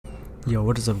Yo,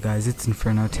 what is up guys, it's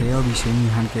Inferno. Today I'll be showing you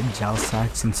how to get gel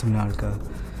sacks in Subnautica.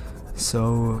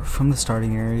 So, from the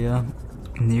starting area,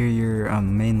 near your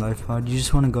main life pod, you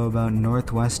just want to go about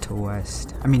northwest to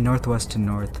west. Northwest to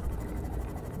north.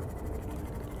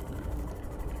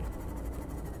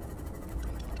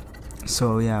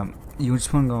 So yeah, you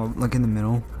just want to go like in the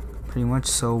middle, pretty much.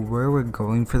 So where we're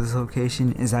going for this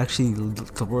location is actually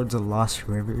towards the Lost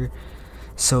River.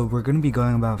 So we're going to be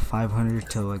going about 500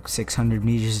 to like 600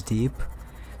 meters deep.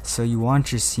 So you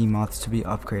want your sea moths to be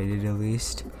upgraded at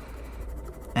least.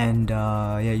 And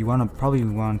yeah, you probably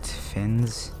want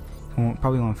fins.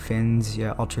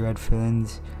 Yeah, ultra red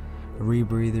fins,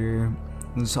 rebreather,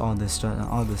 just all this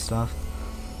stuff.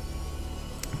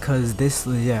 Cause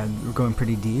we're going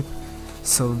pretty deep.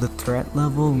 So the threat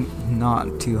level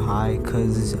not too high,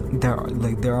 cause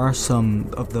there are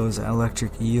some of those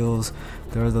electric eels,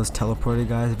 there are those teleporter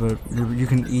guys, but you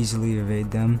can easily evade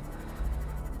them.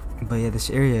 But yeah, this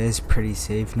area is pretty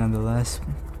safe nonetheless,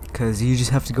 cause you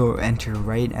just have to go enter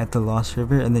right at the Lost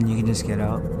River and then you can just get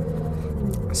out.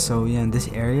 So yeah, in this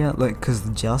area, cause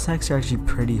the gel sacks are actually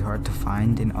pretty hard to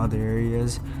find in other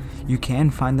areas. You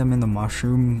can find them in the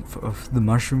mushroom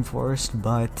forest,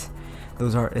 but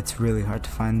it's really hard to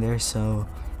find there. So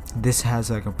this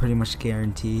has like a pretty much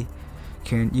guarantee.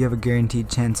 You have a guaranteed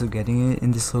chance of getting it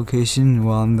in this location,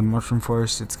 while in the mushroom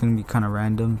forest it's gonna be kind of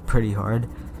random, pretty hard.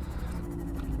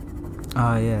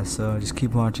 Yeah, so just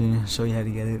keep watching, I'll show you how to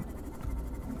get it.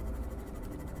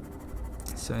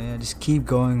 So yeah, just keep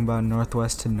going about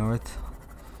northwest to north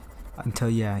until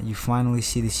you finally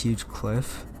see this huge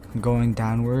cliff going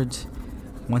downwards.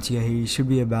 Once you get here, you should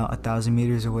be about 1,000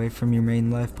 meters away from your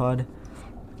main life pod.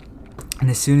 And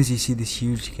as soon as you see this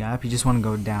huge gap, you just want to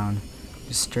go down,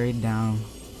 just straight down,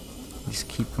 just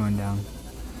keep going down.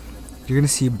 You're gonna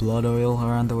see blood oil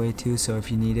around the way too, so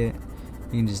if you need it,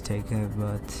 you can just take it,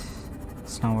 but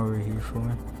it's not what we're here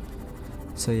for.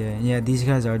 So yeah, these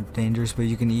guys are dangerous, but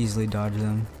you can easily dodge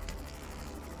them.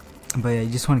 But yeah,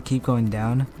 you just want to keep going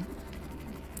down,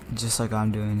 just like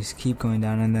I'm doing. Just keep going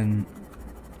down and then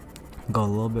go a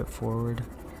little bit forward.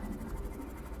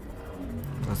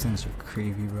 Those things are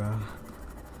creepy, bro.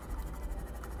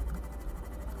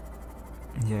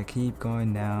 Yeah, keep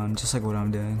going down, just like what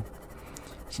I'm doing.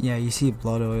 Yeah, you see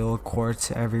blood oil, quartz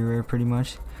everywhere pretty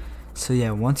much. So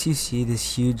yeah, once you see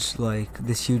this huge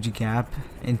gap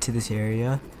into this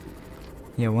area,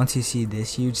 yeah, once you see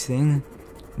this huge thing,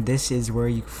 this is where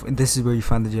you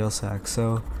find the gel sack.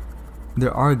 So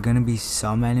there are gonna be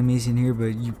some enemies in here,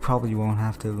 but you probably won't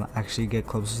have to actually get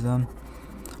close to them.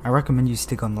 I recommend you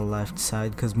stick on the left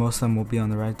side, because most of them will be on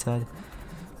the right side.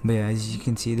 But yeah, as you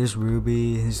can see, there's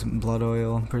ruby, there's blood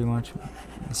oil, pretty much.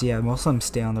 So yeah, most of them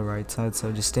stay on the right side,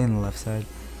 so just stay on the left side.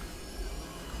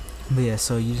 But yeah,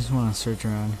 so you just want to search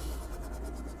around.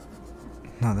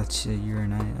 No, that's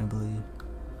uranite, I believe.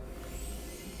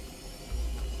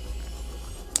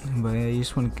 But yeah, you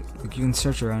just want to, you can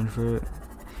search around for it.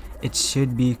 It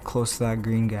should be close to that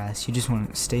green gas. You just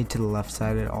want to stay to the left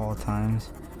side at all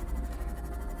times.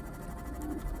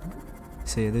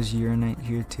 So yeah, there's uranite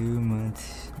here too, but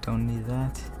don't need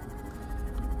that.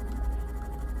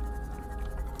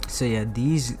 So yeah,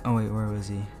 these, oh wait, where was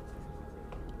he?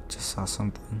 Just saw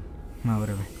something. No,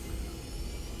 whatever.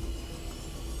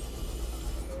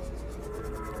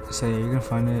 So yeah, you're gonna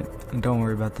find it. And don't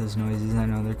worry about those noises. I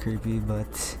know they're creepy,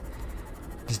 but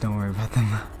just don't worry about them.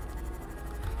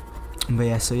 But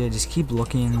yeah, so yeah, just keep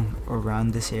looking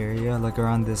around this area, like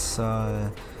around this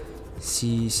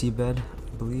seabed,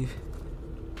 I believe.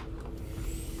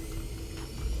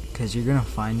 Because you're gonna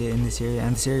find it in this area,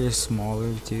 and this area is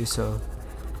smaller too, so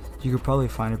you could probably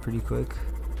find it pretty quick.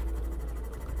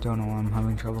 Don't know why I'm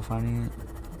having trouble finding it.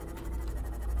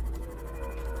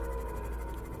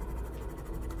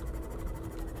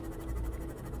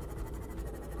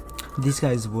 These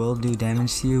guys will do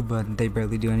damage to you, but they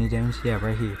barely do any damage. Yeah,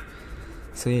 right here.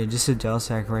 So yeah, just a gel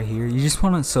sack right here. You just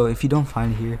want to, so if you don't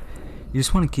find it here, you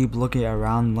just want to keep looking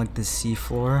around like the sea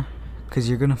floor, because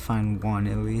you're gonna find one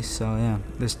at least. So yeah,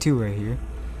 there's two right here.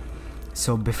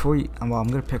 So before you, well, I'm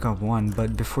gonna pick up one,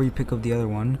 but before you pick up the other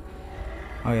one,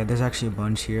 oh yeah, there's actually a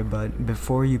bunch here, but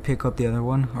before you pick up the other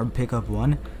one, or pick up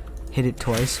one, hit it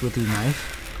twice with your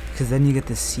knife, because then you get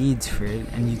the seeds for it,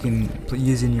 and you can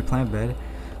use it in your plant bed.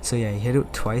 So yeah, you hit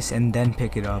it twice, and then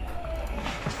pick it up.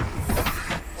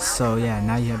 So yeah,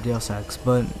 now you have gel sacks,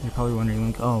 but you're probably wondering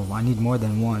like, oh, I need more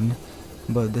than one.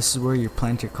 But this is where your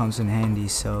planter comes in handy,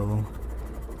 so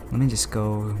let me just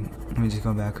go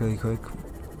back really quick.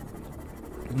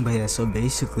 But yeah, so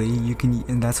basically you can,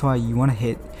 and that's why you want to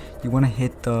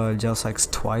hit the gel sacks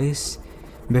twice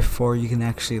before you can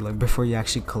actually before you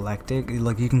actually collect it.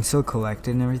 Like you can still collect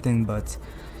it and everything, but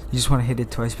you just want to hit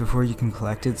it twice before you can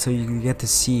collect it, so you can get the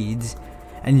seeds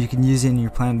and you can use it in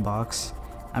your plant box,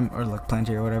 or like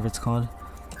planter or whatever it's called,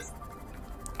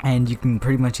 and you can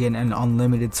pretty much get an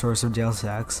unlimited source of gel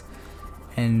sacks.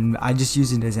 And I just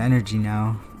use it as energy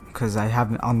now because I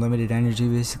have unlimited energy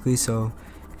basically. So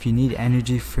if you need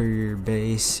energy for your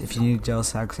base, if you need gel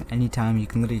sacks anytime, you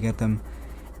can literally get them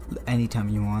anytime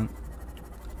you want.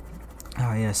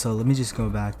 Oh yeah, so let me just go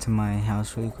back to my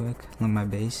house really quick, like my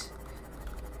base.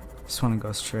 Just want to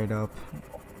go straight up.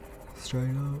 Yeah,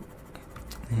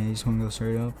 you just want to go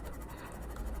straight up.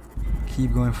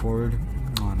 Keep going forward.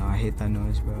 Oh no, I hate that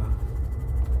noise, bro.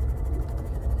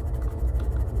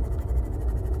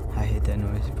 I hate that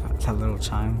noise, bro. That little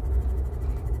chime.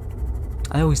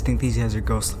 I always think these guys are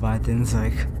ghost leviathans,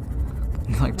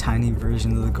 like tiny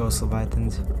versions of the ghost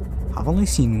leviathans. I've only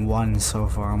seen one so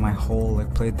far on my whole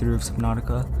playthrough of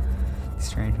Subnautica.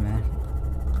 Strange, man.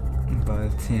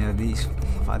 But yeah, these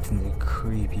leviathans are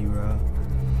creepy, bro.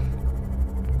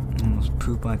 I almost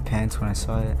pooped my pants when I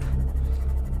saw it.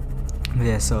 But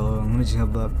yeah, so I'm gonna just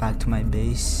go back to my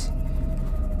base.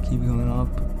 Keep going up.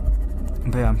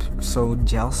 But yeah, so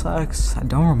gel sacks, I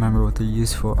don't remember what they're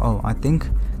used for. Oh, I think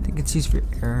it's used for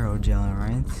aerogel,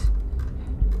 right?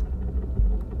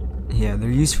 Yeah,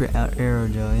 they're used for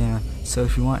aerogel, yeah. So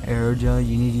if you want aerogel,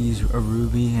 you need to use a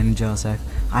ruby and a gel sack.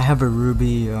 I have a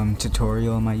ruby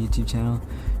tutorial on my YouTube channel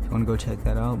if you want to go check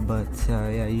that out. But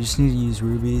yeah, you just need to use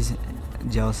rubies,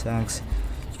 gel sacks.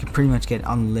 You can pretty much get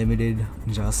unlimited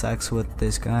gel sacks with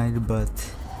this guide, but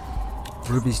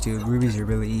rubies are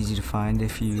really easy to find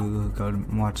if you go to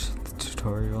watch the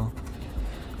tutorial.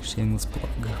 Shameless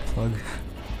plug.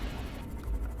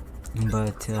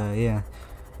 But yeah,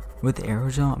 with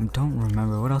aerogel, I don't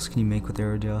remember what else can you make with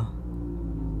aerogel.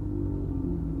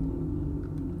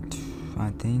 I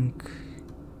think,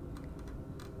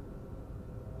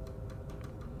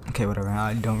 okay, whatever.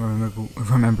 I don't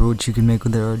remember what you can make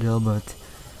with aerogel, but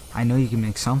I know you can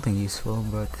make something useful.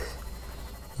 But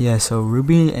yeah, so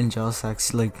ruby and gel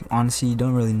sacks, honestly, you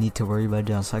don't really need to worry about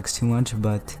gel sacks too much.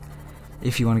 But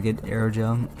if you want to get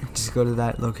aerogel, just go to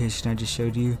that location I just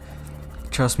showed you.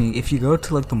 Trust me, if you go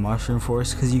to the mushroom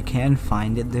forest, because you can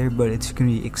find it there, but it's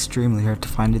gonna be extremely hard to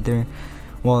find it there.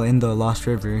 While in the Lost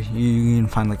River, you can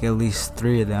find at least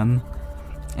 3 of them,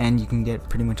 and you can get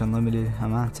pretty much unlimited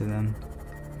amounts of them.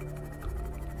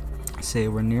 Say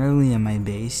we're nearly in my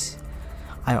base.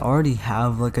 I already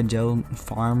have a gel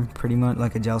farm, pretty much,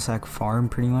 a gel sack farm,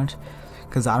 pretty much,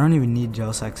 because I don't even need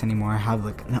gel sacks anymore. I have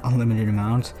an unlimited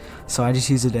amount, so I just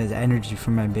use it as energy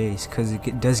for my base, because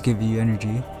it does give you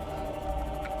energy.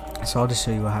 So I'll just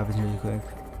show you what happens really quick.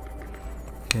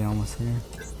 Okay, almost there.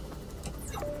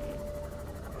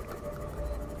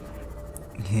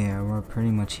 Yeah, we're pretty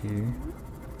much here.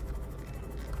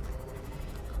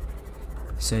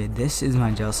 So this is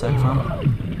my gel sack farm.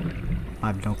 I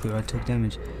have no clue I took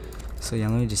damage. So yeah,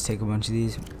 let me just take a bunch of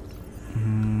these.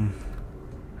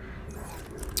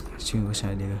 What should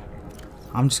I do?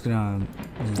 I'm just gonna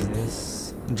use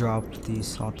this. Drop these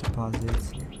salt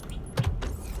deposits.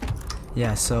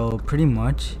 Yeah, so pretty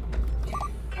much.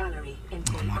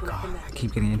 Oh my god, I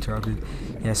keep getting interrupted.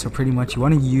 Yeah, so pretty much you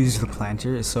want to use the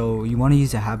planter. So you want to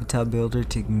use a habitat builder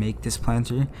to make this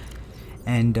planter.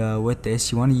 And with this,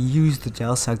 you want to use the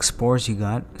gel sack spores you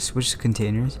got. Switch the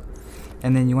containers.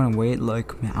 And then you want to wait I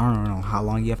don't know how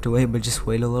long you have to wait, but just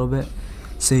wait a little bit.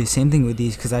 So same thing with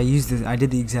these, because I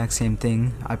did the exact same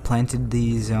thing. I planted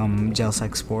these gel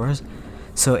sack spores.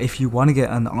 So if you want to get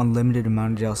an unlimited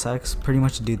amount of gel sacks, pretty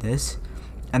much do this.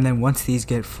 And then once these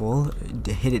get full,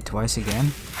 hit it twice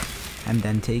again, and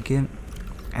then take it.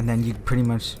 And then you pretty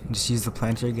much just use the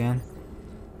planter again.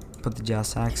 Put the gel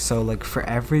sacks. So for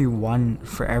every one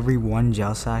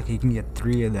gel sack, you can get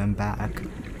 3 of them back,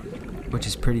 which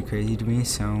is pretty crazy to me.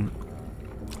 So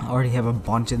I already have a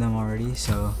bunch of them already.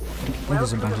 So I think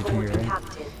there's a bunch of here, right?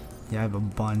 Yeah, I have a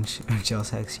bunch of gel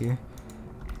sacks here.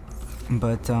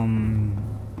 But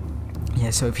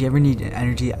yeah, so if you ever need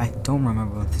energy, I don't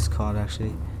remember what this is called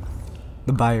actually.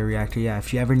 The bioreactor, yeah.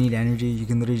 If you ever need energy, you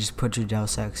can literally just put your gel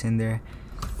sacks in there,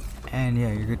 and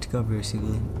yeah, you're good to go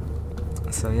basically.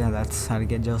 So yeah, that's how to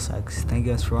get gel sacks. Thank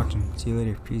you guys for watching. See you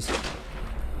later. Peace.